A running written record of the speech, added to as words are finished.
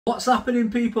What's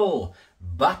happening, people?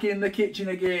 Back in the kitchen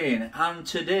again, and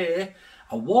today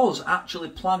I was actually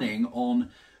planning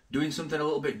on doing something a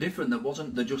little bit different that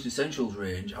wasn't the Just Essentials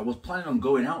range. I was planning on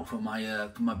going out for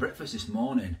my breakfast this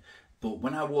morning, but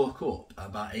when I woke up at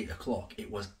about 8 o'clock it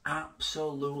was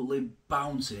absolutely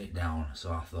bouncing it down,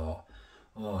 so I thought,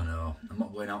 oh no, I'm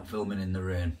not going out filming in the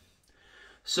rain.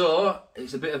 So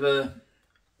it's a bit of a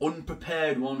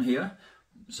unprepared one here.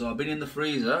 So I've been in the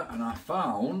freezer and I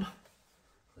found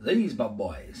these bad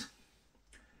boys.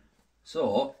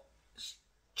 So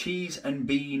cheese and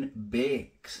bean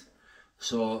bakes.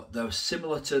 So they're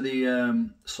similar to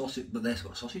the sausage, but they've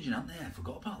got sausage in, haven't they? I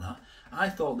forgot about that. I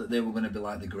thought that they were going to be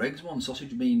like the Greggs one,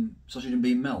 sausage and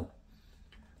bean melt.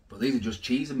 But these are just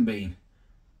cheese and bean.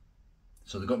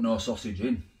 So they've got no sausage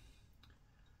in.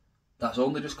 That's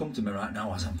only just come to me right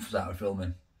now as I'm started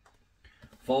filming.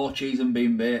 4 cheese and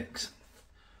bean bakes.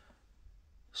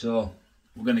 So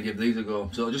we're going to give these a go.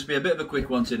 So it'll just be a bit of a quick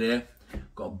one today.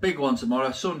 Got a big one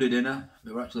tomorrow, Sunday dinner.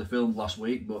 We were actually filmed last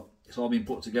week, but it's all been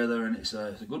put together and it's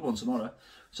a good one tomorrow.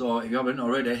 So if you haven't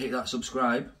already, hit that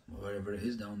subscribe, wherever it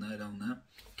is, down there.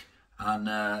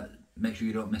 And make sure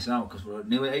you don't miss out, because we're at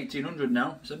nearly 1800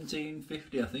 now,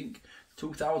 1750 I think.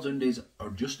 2000 is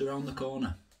just around the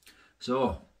corner.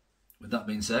 So with that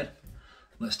being said,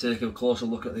 let's take a closer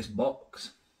look at this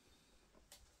box.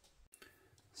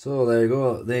 So there you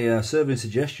go, the serving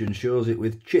suggestion shows it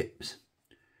with chips.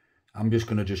 I'm just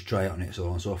going to try it on its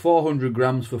own. So 400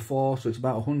 grams for 4, so it's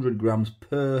about 100 grams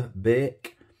per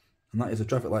bake. And that is a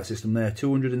traffic light system there,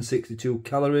 262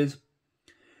 calories.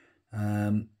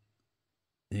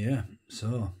 Yeah,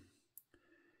 so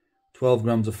 12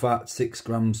 grams of fat, 6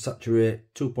 grams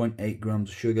saturate, 2.8 grams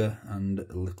of sugar and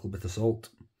a little bit of salt.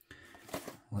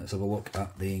 Let's have a look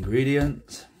at the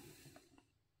ingredients.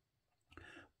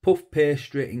 Puff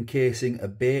pastry encasing a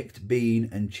baked bean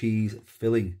and cheese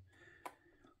filling.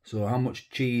 So how much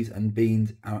cheese and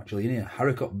beans are actually in here?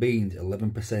 Haricot beans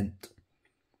 11%,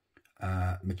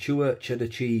 mature cheddar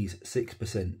cheese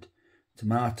 6%,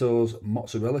 tomatoes,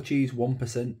 mozzarella cheese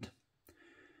 1%.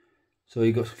 So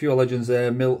you've got a few legends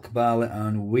there: milk, barley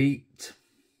and wheat.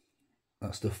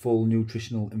 That's the full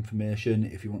nutritional information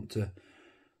if you want to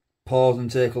pause and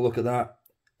take a look at that.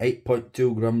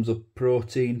 8.2 grams of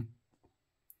protein.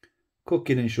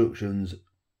 Cooking instructions,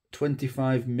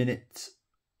 25 minutes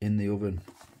in the oven.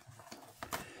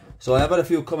 So I have had a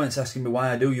few comments asking me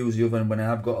why I do use the oven when I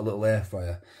have got a little air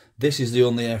fryer. This is the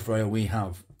only air fryer we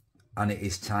have, and it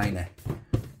is tiny.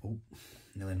 Oh,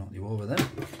 nearly knocked you over there.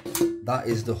 That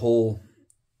is the whole.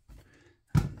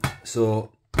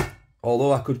 So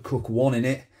although I could cook one in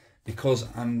it, because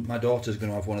my daughter's going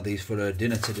to have one of these for her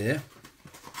dinner today,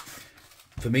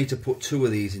 for me to put 2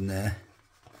 of these in there,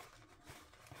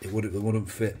 it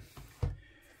wouldn't fit.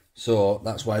 So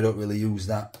that's why I don't really use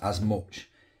that as much.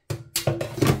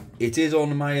 It is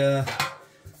on my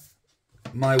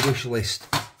my wish list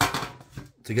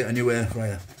to get a new air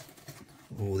fryer.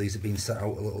 Oh, these have been set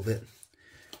out a little bit.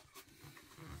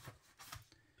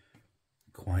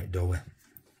 Quite doughy.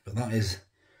 But that's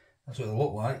what they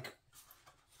look like.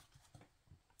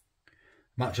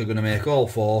 I'm actually going to make all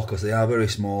 4 because they are very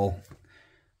small.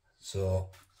 So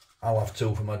I'll have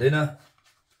 2 for my dinner,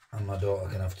 and my daughter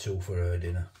can have 2 for her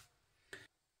dinner.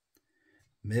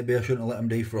 Maybe I shouldn't have let them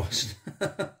defrost.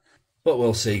 But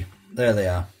we'll see. There they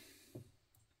are.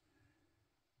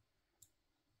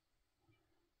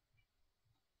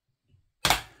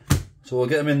 So we'll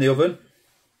get them in the oven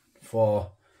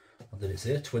for, what did it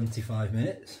say, 25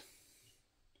 minutes.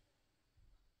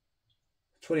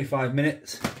 25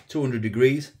 minutes, 200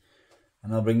 degrees,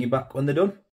 and I'll bring you back when they're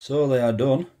done. So they are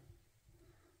done,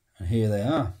 and here they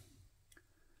are.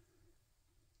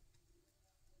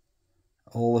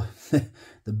 All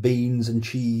the beans and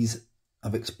cheese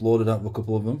have exploded out of a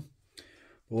couple of them. But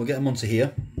we'll get them onto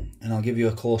here and I'll give you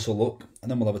a closer look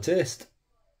and then we'll have a taste.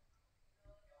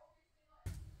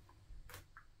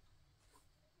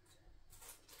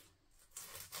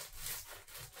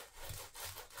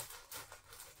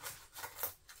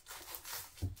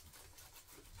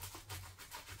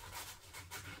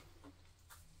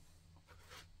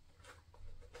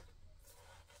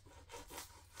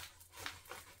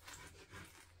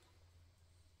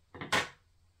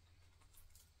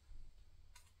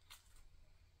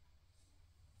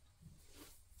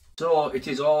 So it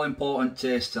is all important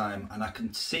taste time, and I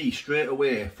can see straight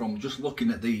away from just looking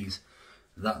at these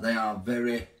that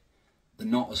they're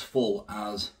not as full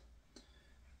as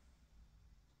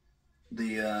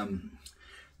the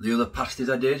other pasties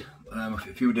I did a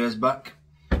few days back.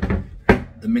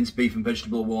 The minced beef and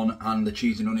vegetable one and the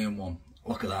cheese and onion one.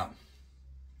 Look at that.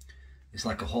 It's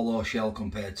like a hollow shell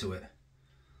compared to it.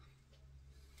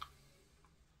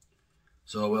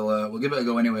 So we'll give it a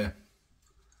go anyway.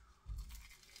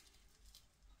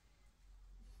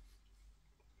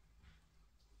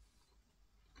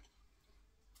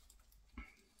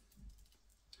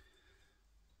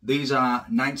 These are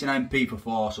 99p for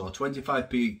 4, so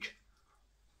 25p each.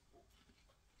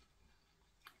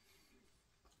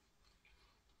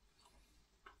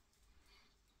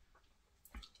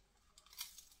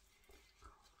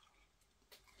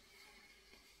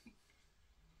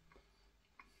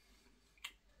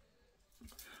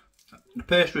 The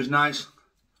pastry is nice,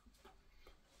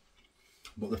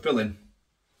 but the filling,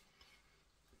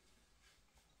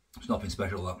 it's nothing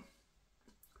special, that.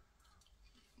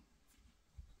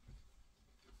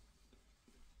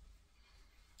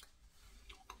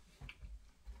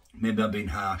 Maybe I'm being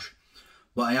harsh,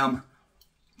 but I am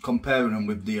comparing them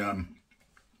with the other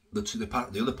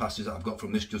pasties that I've got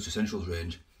from this Just Essentials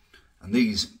range, and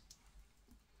these,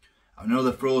 I know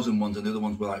the frozen ones and the other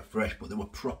ones were like fresh, but they were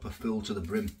proper filled to the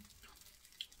brim.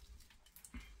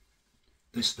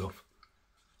 This stuff,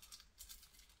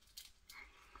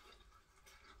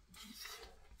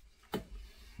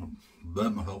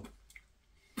 burnt myself.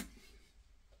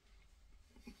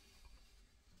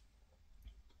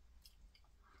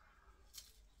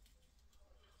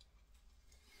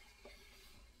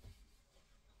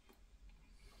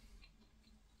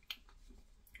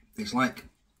 It's like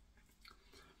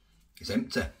it's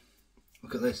empty.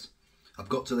 Look at this. I've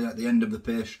got to the end of the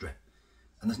pastry,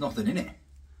 and there's nothing in it.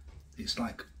 It's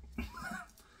like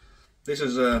this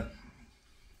is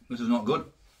not good.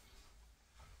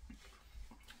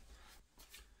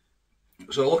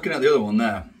 So looking at the other one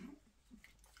there,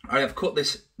 I have cut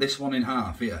this one in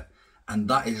half here, and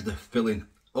that is the filling.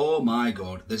 Oh my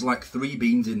god, there's like 3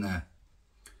 beans in there.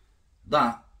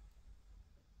 That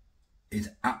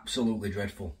is absolutely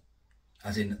dreadful.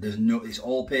 As in, there's no, it's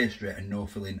all pastry and no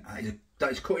filling.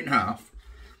 That is cut in half.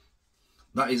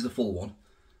 That is the full one,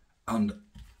 and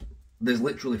there's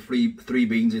literally three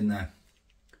beans in there,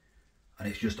 and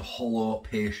it's just a hollow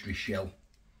pastry shell.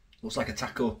 Looks like a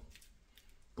taco,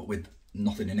 but with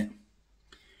nothing in it.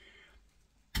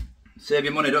 Save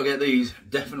your money, don't get these.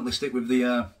 Definitely stick with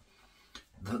the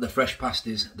fresh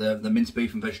pasties, the minced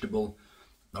beef and vegetable,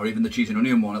 or even the cheese and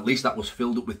onion one. At least that was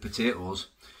filled up with potatoes.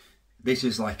 This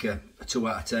is like a 2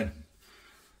 out of 10.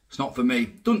 It's not for me.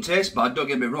 Doesn't taste bad, don't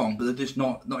get me wrong, but they're just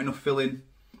not enough filling.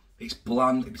 It's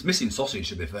bland. It's missing sausage,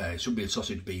 to be fair. It should be a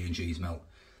sausage, bean and cheese melt.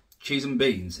 Cheese and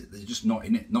beans, they're just not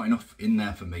in it. Not enough in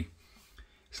there for me.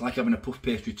 It's like having a puff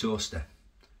pastry toaster,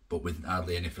 but with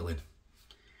hardly any filling.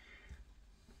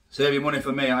 Save your money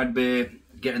for me. I'd be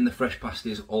getting the fresh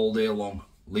pasties all day long.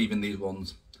 Leaving these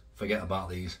ones. Forget about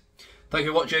these. Thank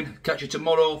you for watching. Catch you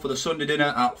tomorrow for the Sunday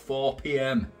dinner at 4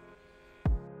 PM.